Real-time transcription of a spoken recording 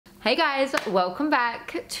Hey guys, welcome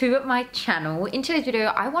back to my channel. In today's video,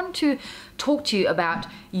 I want to talk to you about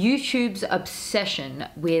YouTube's obsession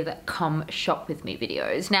with come shop with me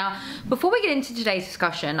videos. Now, before we get into today's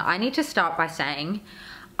discussion, I need to start by saying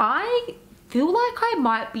I feel like I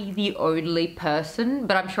might be the only person,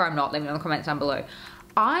 but I'm sure I'm not. Let me know in the comments down below.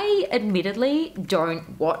 I admittedly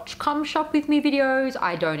don't watch come shop with me videos.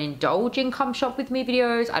 I don't indulge in come shop with me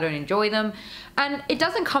videos. I don't enjoy them. And it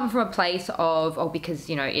doesn't come from a place of, oh, because,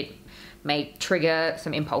 you know, it may trigger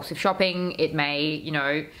some impulsive shopping. It may, you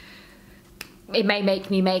know, it may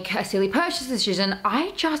make me make a silly purchase decision.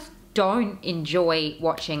 I just don't enjoy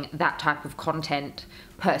watching that type of content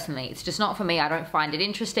personally. It's just not for me. I don't find it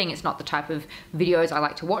interesting. It's not the type of videos I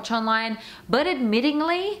like to watch online. But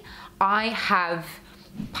admittingly, I have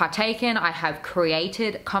partaken, I have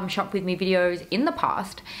created come shop with me videos in the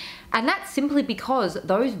past, and that's simply because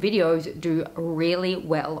those videos do really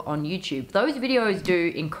well on YouTube. Those videos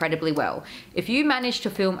do incredibly well. If you manage to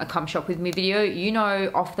film a come shop with me video, you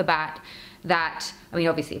know off the bat that, I mean,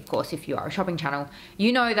 obviously, of course, if you are a shopping channel,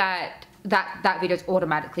 you know that video is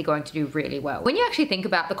automatically going to do really well. When you actually think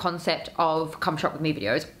about the concept of come shop with me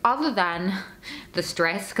videos, other than the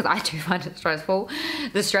stress, because I do find it stressful,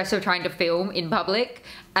 the stress of trying to film in public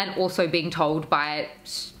and also being told by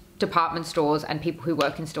department stores and people who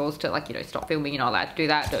work in stores to, like, you know, stop filming, you're not allowed to do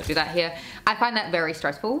that, don't do that here. I find that very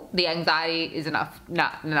stressful. The anxiety is enough. No,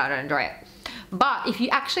 I don't enjoy it. But if you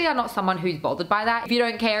actually are not someone who's bothered by that, if you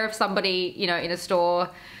don't care if somebody, you know, in a store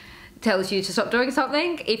tells you to stop doing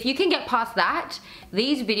something, if you can get past that,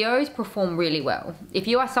 these videos perform really well. If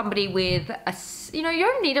you are somebody with a, you know, you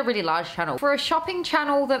don't need a really large channel. For a shopping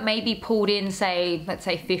channel that maybe pulled in, say, let's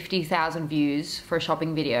say 50,000 views for a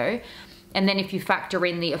shopping video, and then if you factor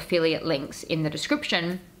in the affiliate links in the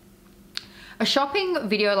description, a shopping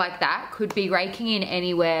video like that could be raking in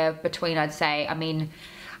anywhere between, I'd say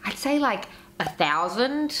like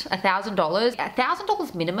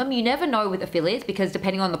 $1,000 minimum. You never know with affiliates, because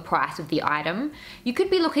depending on the price of the item, you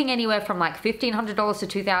could be looking anywhere from like $1,500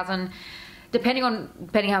 to $2,000, depending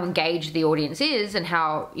how engaged the audience is and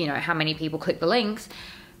how, you know, how many people click the links.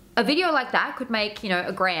 A video like that could make, you know,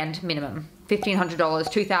 $1,000 minimum, $1,500,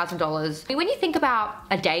 $2,000. When you think about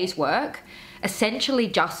a day's work essentially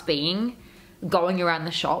just being going around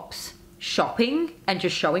the shops, shopping and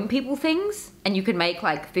just showing people things, and you could make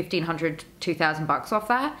like $1,500, $2,000 off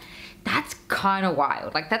that, that's kind of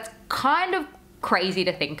wild. Like, that's kind of crazy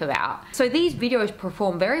to think about. So these videos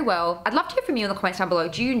perform very well. I'd love to hear from you in the comments down below.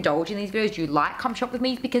 Do you indulge in these videos? Do you like come shop with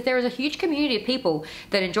me? Because there is a huge community of people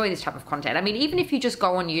that enjoy this type of content. I mean, even if you just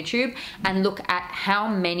go on YouTube and look at how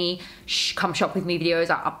many come shop with me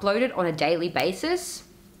videos are uploaded on a daily basis,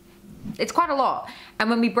 it's quite a lot. And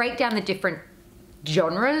when we break down the different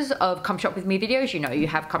genres of come shop with me videos, you know, you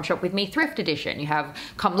have come shop with me thrift edition, you have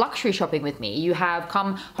come luxury shopping with me, you have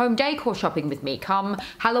come home decor shopping with me, come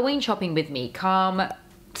Halloween shopping with me, come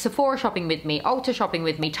Sephora shopping with me, Ulta shopping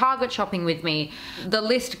with me, Target shopping with me. The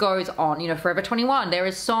list goes on, you know, Forever 21. There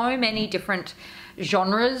is so many different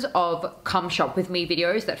genres of come shop with me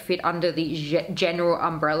videos that fit under the general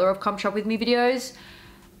umbrella of come shop with me videos.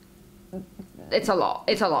 It's a lot,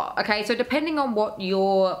 okay? So depending on what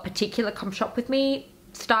your particular come shop with me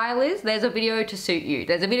style is, there's a video to suit you.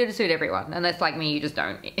 There's a video to suit everyone. Unless, like me, you just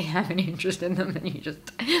don't have any interest in them and you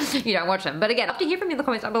don't watch them. But again, I'd love to hear from you in the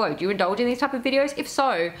comments down below. Do you indulge in these type of videos? If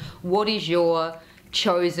so, what is your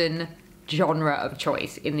chosen genre of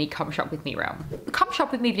choice in the come shop with me realm? The come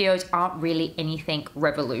shop with me videos aren't really anything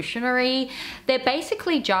revolutionary. They're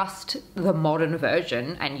basically just the modern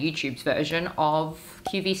version and YouTube's version of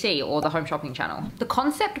QVC, or the home shopping channel. The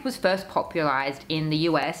concept was first popularized in the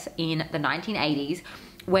US in the 1980s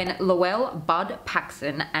when Lowell Bud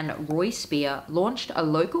Paxson and Roy Spear launched a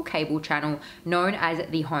local cable channel known as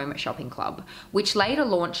the Home Shopping Club, which later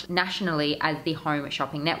launched nationally as the Home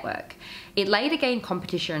Shopping Network. It later gained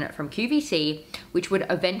competition from QVC, which would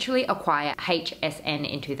eventually acquire HSN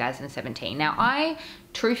in 2017. Now, I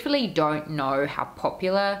truthfully don't know how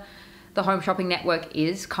popular the Home Shopping Network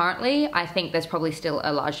is currently. I think there's probably still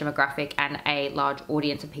a large demographic and a large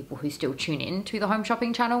audience of people who still tune in to the Home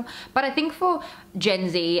Shopping channel. But I think for Gen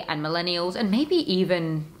Z and millennials and maybe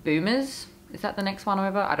even boomers, is that the next one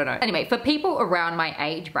over? I don't know. Anyway, for people around my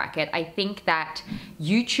age bracket, I think that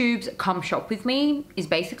YouTube's Come Shop With Me is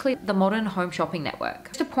basically the modern home shopping network.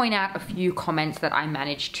 Just to point out a few comments that I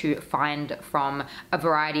managed to find from a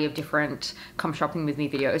variety of different Come Shopping With Me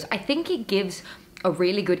videos, I think it gives a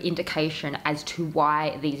really good indication as to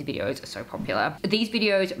why these videos are so popular. These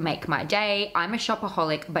videos make my day. I'm a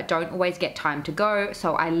shopaholic but don't always get time to go,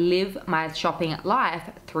 so I live my shopping life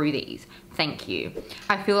through these. thank you.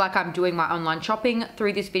 I feel like I'm doing my online shopping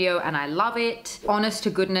through this video and I love it. Honest to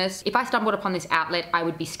goodness, if I stumbled upon this outlet, I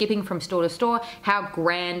would be skipping from store to store. How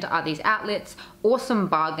grand are these outlets? Awesome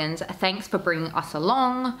bargains. Thanks for bringing us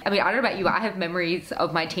along. I mean, I don't know about you, I have memories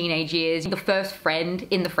of my teenage years. The first friend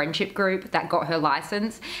in the friendship group that got her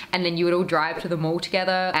license, and then you would all drive to the mall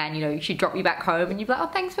together, and you know, she'd drop you back home and you'd be like,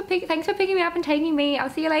 oh, thanks for picking me up and taking me. I'll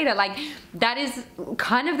see you later. Like, that is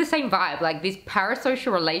kind of the same vibe. Like, this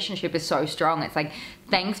parasocial relationship is so strong. It's like,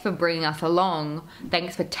 thanks for bringing us along.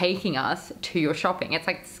 Thanks for taking us to your shopping. It's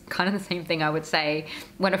like, it's kind of the same thing I would say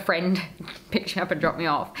when a friend picks me up and dropped me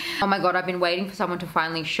off. Oh my God, I've been waiting for someone to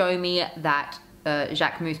finally show me that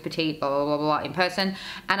Jacques Mousse Petite blah, blah, blah, blah, in person,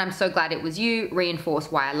 and I'm so glad it was you.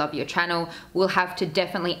 Reinforce why I love your channel. We'll have to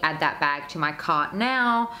definitely add that bag to my cart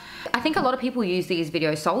now. I think a lot of people use these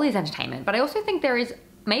videos solely as entertainment, but I also think there is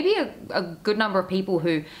maybe a good number of people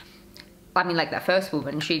who, I mean, like that first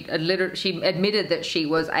woman, she admitted that she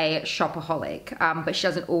was a shopaholic, but she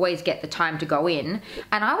doesn't always get the time to go in.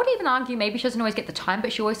 And I would even argue maybe she doesn't always get the time,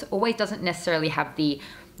 but she always doesn't necessarily have the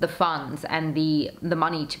funds and the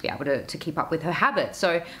money to be able to keep up with her habits.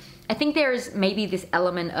 So I think there is maybe this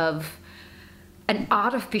element of an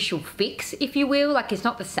artificial fix, if you will. Like, it's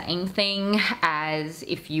not the same thing as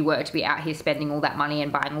if you were to be out here spending all that money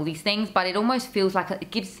and buying all these things, but it almost feels like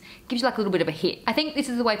it gives you like a little bit of a hit. I think this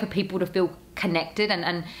is a way for people to feel connected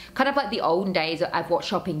and kind of like the olden days of what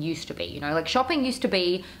shopping used to be. You know, like shopping used to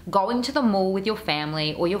be going to the mall with your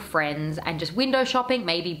family or your friends and just window shopping,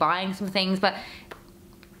 maybe buying some things, but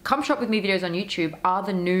come shop with me videos on YouTube are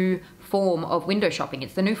the new form of window shopping.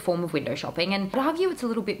 It's the new form of window shopping, and I'd argue it's a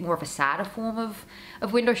little bit more of a sadder form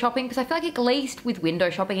of window shopping, because I feel like at least with window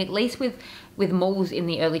shopping, at least with malls in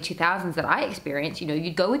the early 2000s that I experienced, you know,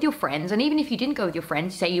 you'd go with your friends, and even if you didn't go with your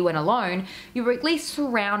friends, say you went alone, you were at least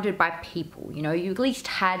surrounded by people, you know, you at least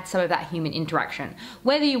had some of that human interaction,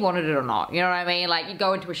 whether you wanted it or not, you know what I mean? Like, you'd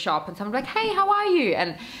go into a shop and someone's like, hey, how are you?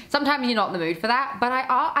 And sometimes you're not in the mood for that, but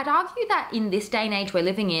I'd argue that in this day and age we're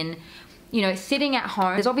living in, you know, sitting at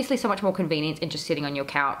home, there's obviously so much more convenience in just sitting on your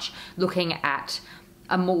couch looking at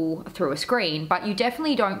a mall through a screen, but you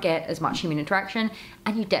definitely don't get as much human interaction,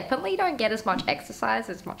 and you definitely don't get as much exercise,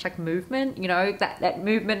 as much like movement. You know, that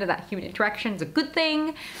movement and that human interaction is a good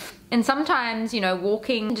thing. And sometimes, you know,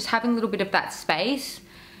 walking, just having a little bit of that space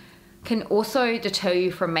can also deter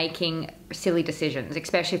you from making silly decisions,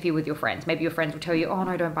 especially if you're with your friends. Maybe your friends will tell you, oh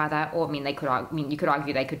no, don't buy that. Or I mean, you could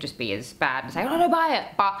argue they could just be as bad and say, oh no, don't buy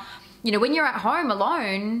it. But you know, when you're at home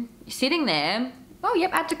alone, sitting there, oh yep,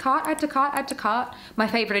 add to cart, add to cart, add to cart. My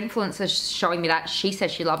favorite influencer's showing me that. She says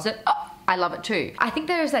she loves it. Oh, I love it too. I think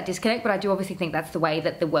there is that disconnect, but I do obviously think that's the way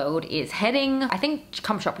that the world is heading. I think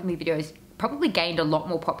come shop with me videos probably gained a lot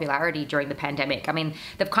more popularity during the pandemic. I mean,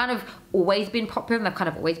 they've kind of always been popular and they've kind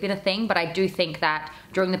of always been a thing, but I do think that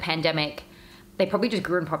during the pandemic, they probably just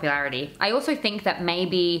grew in popularity. I also think that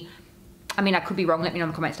maybe, I mean, I could be wrong, let me know in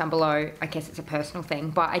the comments down below. I guess it's a personal thing,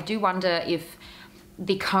 but I do wonder if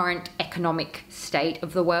the current economic state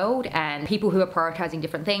of the world and people who are prioritizing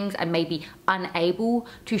different things and maybe unable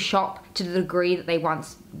to shop to the degree that they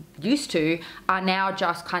once used to are now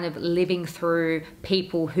just kind of living through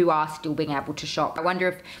people who are still being able to shop. I wonder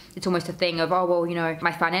if it's almost a thing of, oh, well, you know,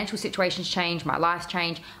 my financial situation's changed, my life's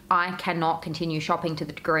changed, I cannot continue shopping to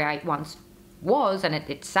the degree I once was, and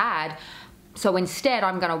it's sad. So instead,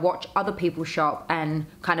 I'm gonna watch other people shop and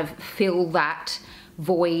kind of fill that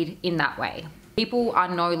void in that way. People are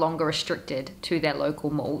no longer restricted to their local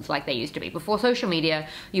malls like they used to be. Before social media,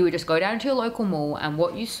 you would just go down to your local mall and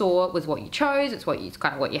what you saw was what you chose. It's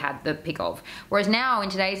kind of what you had the pick of. Whereas now in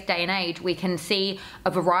today's day and age, we can see a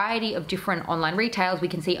variety of different online retails. We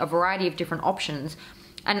can see a variety of different options.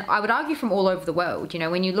 And I would argue from all over the world, you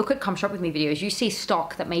know, when you look at come shop with me videos, you see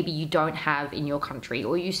stock that maybe you don't have in your country,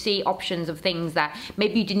 or you see options of things that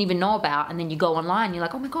maybe you didn't even know about, and then you go online, you're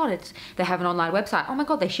like, oh my God, they have an online website. Oh my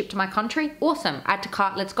God, they ship to my country. Awesome, add to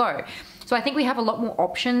cart, let's go. So I think we have a lot more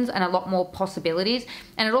options and a lot more possibilities,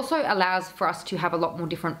 and it also allows for us to have a lot more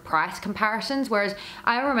different price comparisons. Whereas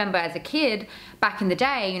I remember as a kid, back in the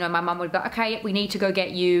day, you know, my mum would be like, okay, we need to go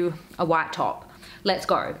get you a white top. Let's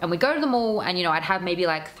go. And we go to the mall and, you know, I'd have maybe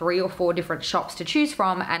like 3 or 4 different shops to choose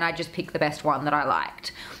from, and I'd just pick the best one that I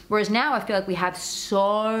liked. Whereas now I feel like we have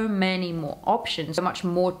so many more options, so much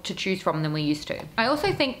more to choose from than we used to. I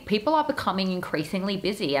also think people are becoming increasingly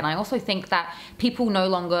busy, and I also think that people no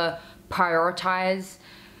longer prioritize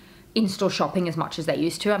in-store shopping as much as they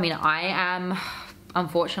used to. I mean, I am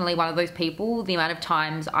unfortunately one of those people. The amount of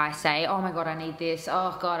times I say, oh my God, I need this.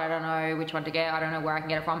 Oh God, I don't know which one to get. I don't know where I can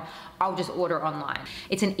get it from. I'll just order online.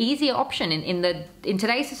 It's an easier option in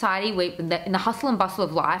today's society, in the hustle and bustle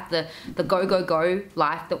of life, the go, go, go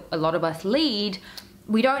life that a lot of us lead.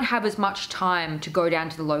 We don't have as much time to go down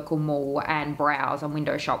to the local mall and browse and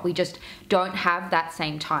window shop. We just don't have that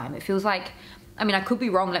same time. It feels like, I mean, I could be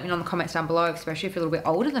wrong, let me know in the comments down below, especially if you're a little bit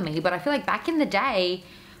older than me, but I feel like back in the day,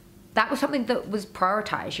 that was something that was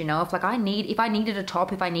prioritized, you know? If I needed a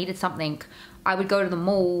top, if I needed something, I would go to the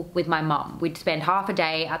mall with my mum. We'd spend half a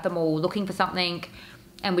day at the mall looking for something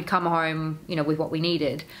and we'd come home, you know, with what we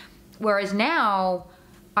needed. Whereas now,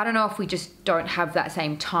 I don't know if we just don't have that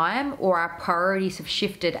same time or our priorities have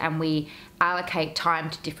shifted and we allocate time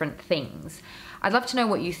to different things. I'd love to know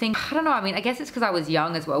what you think. I don't know, I mean, I guess it's because I was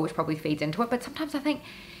young as well, which probably feeds into it, but sometimes I think,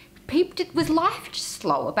 was life just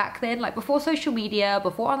slower back then? Like before social media,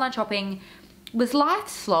 before online shopping, was life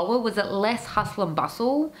slower? Was it less hustle and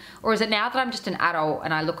bustle? Or is it now that I'm just an adult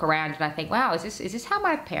and I look around and I think, wow, is this how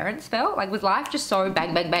my parents felt? Like was life just so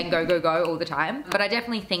bang, bang, bang, go, go, go all the time? But I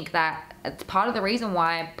definitely think that it's part of the reason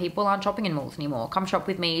why people aren't shopping in malls anymore. Come shop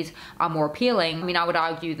with me's are more appealing. I mean, I would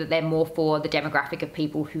argue that they're more for the demographic of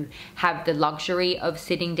people who have the luxury of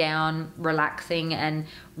sitting down, relaxing and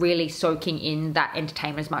really soaking in that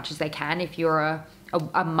entertainment as much as they can. If you're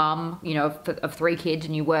a mum, you know, of 3 kids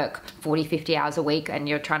and you work 40, 50 hours a week and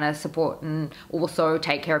you're trying to support and also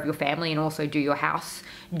take care of your family and also do your house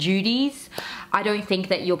duties, I don't think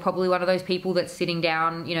that you're probably one of those people that's sitting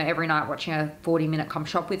down, you know, every night watching a 40-minute come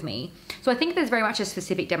shop with me. So I think there's very much a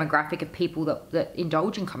specific demographic of people that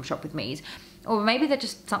indulge in come shop with me's. Or maybe they're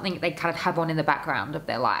just something they kind of have on in the background of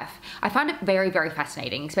their life. I find it very, very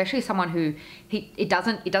fascinating, especially someone who, it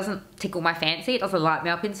doesn't tickle my fancy, it doesn't light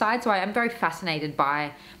me up inside. So I am very fascinated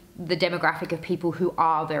by the demographic of people who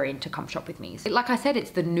are very into come shop with me. Like I said,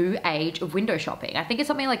 it's the new age of window shopping. I think it's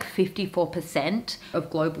something like 54%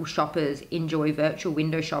 of global shoppers enjoy virtual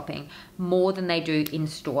window shopping more than they do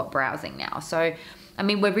in-store browsing now. So, I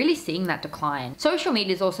mean, we're really seeing that decline. Social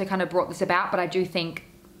media's also kind of brought this about, but I do think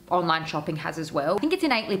online shopping has as well. I think it's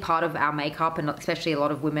innately part of our makeup, and especially a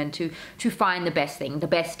lot of women, to find the best thing, the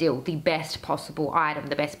best deal, the best possible item,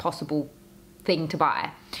 the best possible thing to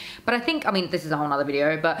buy. But I think, I mean, this is a whole nother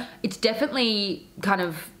video, but it's definitely kind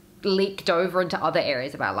of leaked over into other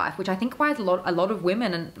areas of our life, which I think why a lot of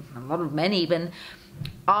women and a lot of men even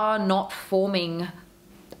are not forming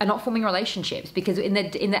relationships, because in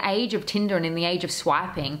the age of Tinder and in the age of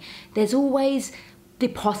swiping, there's always the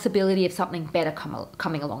possibility of something better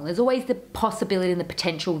coming along. There's always the possibility and the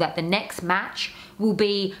potential that the next match will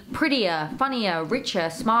be prettier, funnier, richer,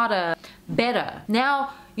 smarter, better.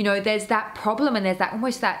 Now, you know, there's that problem and there's that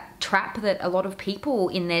almost that trap that a lot of people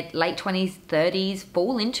in their late 20s, 30s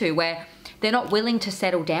fall into, where they're not willing to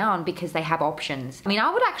settle down because they have options. I mean,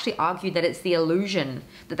 I would actually argue that it's the illusion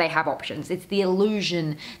that they have options. It's the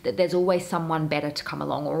illusion that there's always someone better to come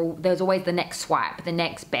along, or there's always the next swipe, the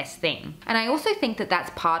next best thing. And I also think that that's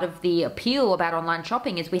part of the appeal about online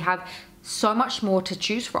shopping, is we have so much more to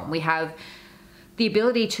choose from. We have the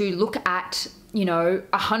ability to look at, you know,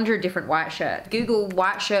 100 different white shirts. Google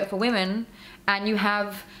white shirt for women and you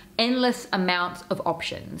have endless amounts of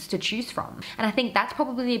options to choose from. And I think that's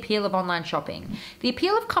probably the appeal of online shopping. The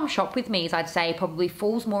appeal of come shop with me's, I'd say, probably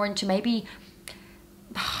falls more into maybe,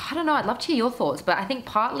 I don't know, I'd love to hear your thoughts, but I think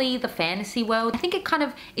partly the fantasy world. I think it kind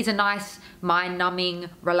of is a nice mind-numbing,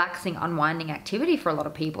 relaxing, unwinding activity for a lot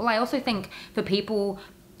of people. I also think for people,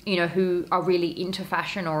 you know, who are really into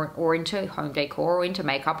fashion or into home decor or into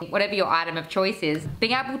makeup, whatever your item of choice is,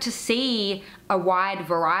 being able to see a wide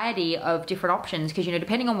variety of different options, because, you know,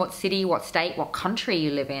 depending on what city, what state, what country you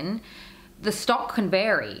live in, the stock can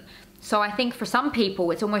vary. So I think for some people,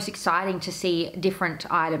 it's almost exciting to see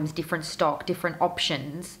different items, different stock, different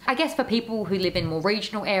options. I guess for people who live in more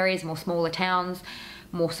regional areas, more smaller towns,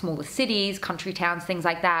 more smaller cities, country towns, things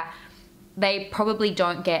like that, they probably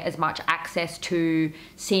don't get as much access to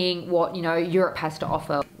seeing what, you know, Europe has to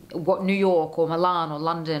offer, what New York or Milan or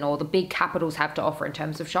London or the big capitals have to offer in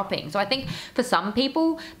terms of shopping. So I think for some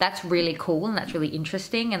people that's really cool and that's really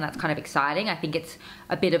interesting and that's kind of exciting. I think it's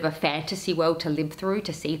a bit of a fantasy world to live through,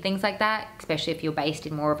 to see things like that, especially if you're based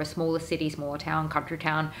in more of a smaller city, smaller town, country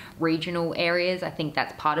town, regional areas. I think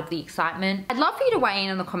that's part of the excitement. I'd love for you to weigh in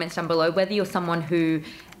on the comments down below whether you're someone who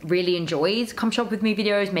really enjoys come shop with me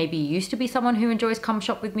videos, maybe you used to be someone who enjoys come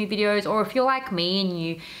shop with me videos, or if you're like me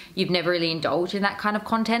and you've never really indulged in that kind of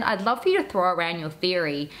content. I'd love for you to throw around your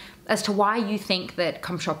theory as to why you think that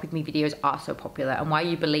come shop with me videos are so popular and why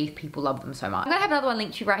you believe people love them so much. I'm gonna have another one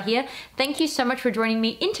linked to you right here. Thank you so much for joining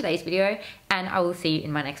me in today's video, and I will see you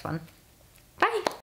in my next one. Bye.